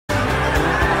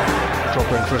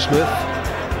Drop in for Smith.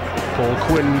 Paul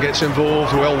Quinn gets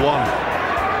involved, well won.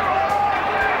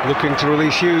 Looking to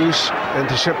release Hughes,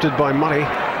 intercepted by Murray.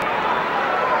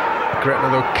 Gretna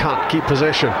though can't keep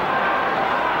possession.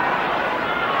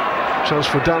 Chance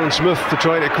for Darren Smith to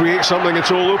try to create something.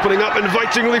 It's all opening up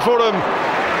invitingly for him.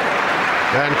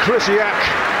 And Krysiak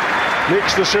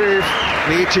makes the save.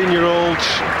 The 18-year-old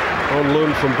on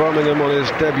loan from Birmingham on his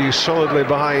debut, solidly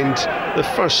behind the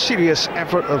first serious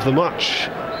effort of the match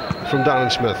from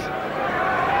Darren Smith.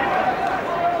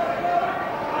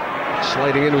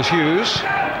 Sliding in was Hughes.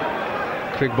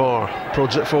 Craig Barr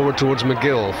prods it forward towards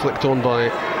McGill, flicked on by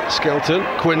Skelton.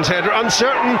 Quinn's header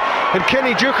uncertain, and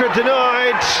Kenny Duker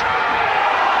denied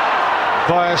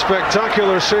by a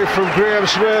spectacular save from Graham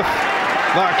Smith.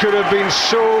 That could have been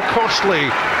so costly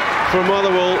for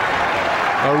Motherwell.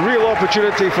 A real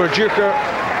opportunity for Duker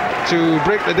to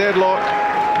break the deadlock,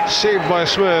 saved by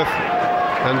Smith,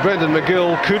 and Brendan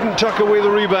McGill couldn't tuck away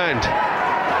the rebound.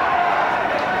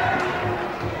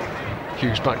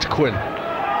 Hughes back to Quinn.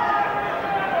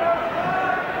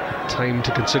 Time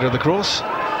to consider the cross.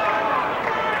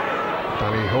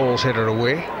 Danny Hall's header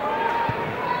away.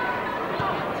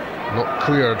 Not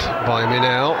cleared by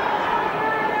Meynell.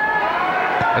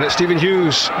 And it's Stephen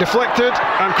Hughes, deflected,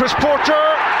 and Chris Porter,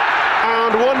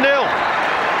 and 1-0.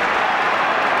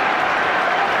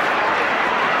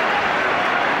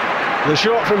 The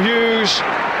shot from Hughes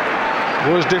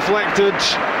was deflected,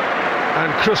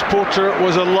 and Chris Porter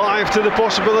was alive to the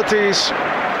possibilities.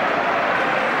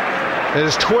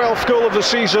 His 12th goal of the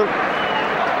season,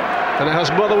 and it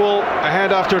has Motherwell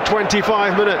ahead after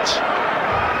 25 minutes.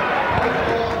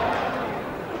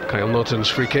 Kyle Naughton's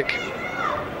free kick,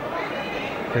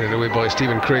 headed away by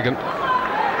Stephen Craigan.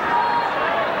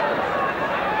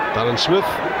 Darren Smith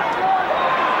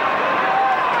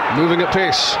moving at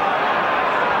pace,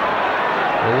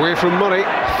 away from Murray,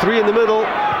 3 in the middle,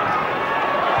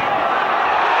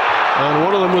 and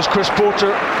one of them was Chris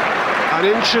Porter, and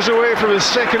inches away from his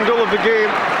second goal of the game.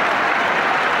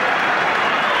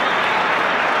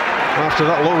 After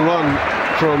that long run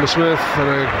from Smith and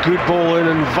a good ball in,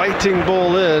 inviting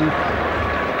ball in,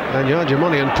 and you had your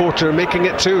money on Porter making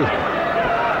it too.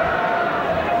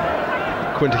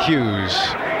 Quinta Hughes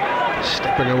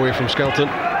stepping away from Skelton.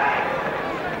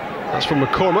 That's from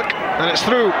McCormack, and it's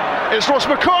through. It's Ross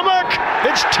McCormack!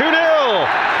 It's 2-0!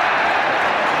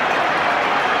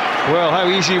 Well, how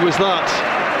easy was that?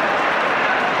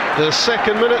 The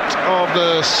second minute of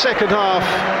the second half,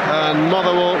 and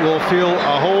Motherwell will feel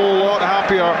a whole lot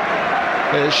happier.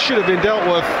 It should have been dealt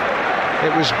with.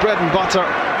 It was bread and butter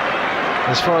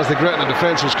as far as the Gretna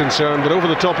defence was concerned, but over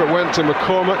the top it went to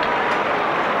McCormack.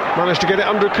 Managed to get it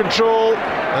under control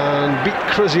and beat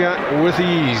Krysiak with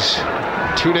ease.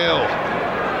 2-0.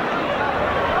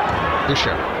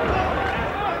 Busher.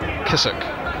 Kissack.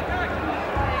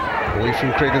 Away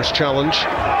from Craigan's challenge.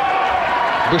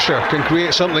 Busher can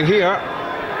create something here.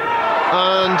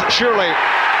 And surely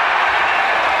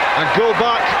a goal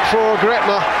back for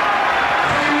Gretna.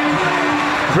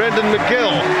 Brendan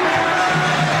McGill.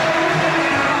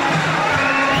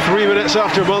 3 minutes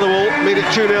after Motherwell made it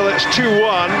 2-0, it's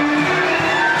 2-1.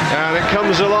 And it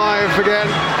comes alive again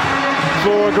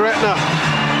for Gretna.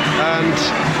 And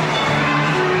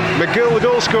McGill, the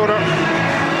goal scorer.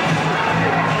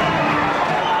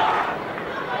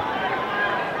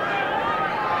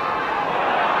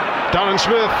 Darren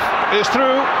Smith is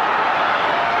through.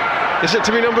 Is it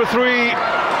to be number 3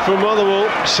 for Motherwell?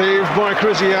 Saved by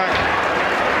Krysiak.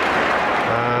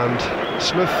 And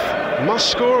Smith must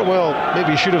score. Well,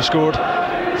 maybe he should have scored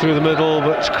through the middle,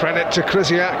 but credit to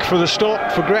Krysiak for the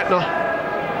stop for Gretna.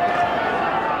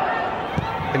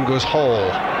 In goes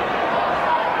Hall.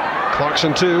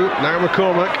 Clarkson 2, now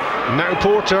McCormack, now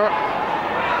Porter.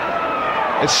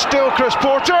 It's still Chris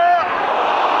Porter!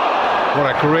 What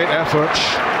a great effort.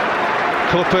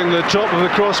 Clipping the top of the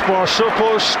crossbar, so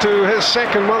close to his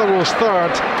second, Motherwell's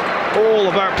third. All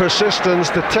about persistence,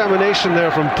 determination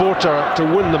there from Porter to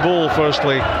win the ball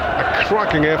firstly. A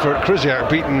cracking effort, Krysiak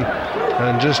beaten,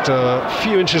 and just a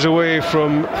few inches away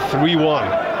from 3-1.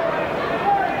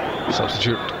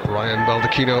 Substitute Ryan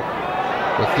Baldacchino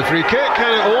with the free kick,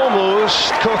 and it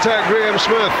almost caught out Graham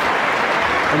Smith.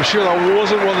 I'm sure that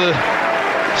wasn't what the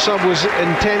sub was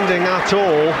intending at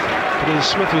all, but as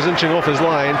Smith was inching off his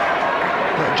line,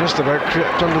 that just about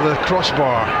crept under the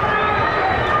crossbar.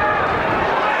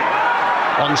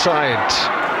 Onside.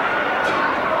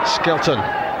 Skelton.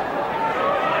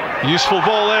 Useful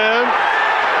ball in.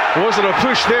 Wasn't a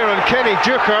push there on Kenny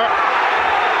Duker.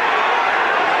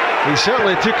 He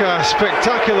certainly took a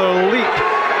spectacular leap.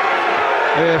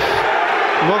 If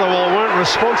Motherwell weren't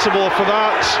responsible for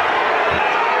that,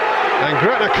 And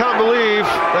Gretna can't believe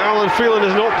that Alan Phelan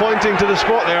is not pointing to the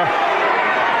spot there.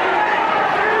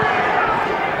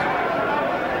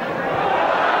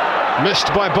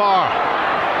 Missed by Barr.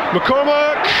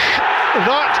 McCormack,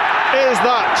 that is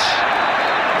that.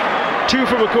 2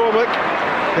 for McCormack,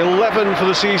 11 for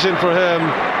the season for him.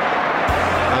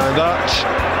 And that,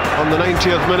 on the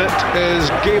 90th minute, is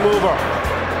game over.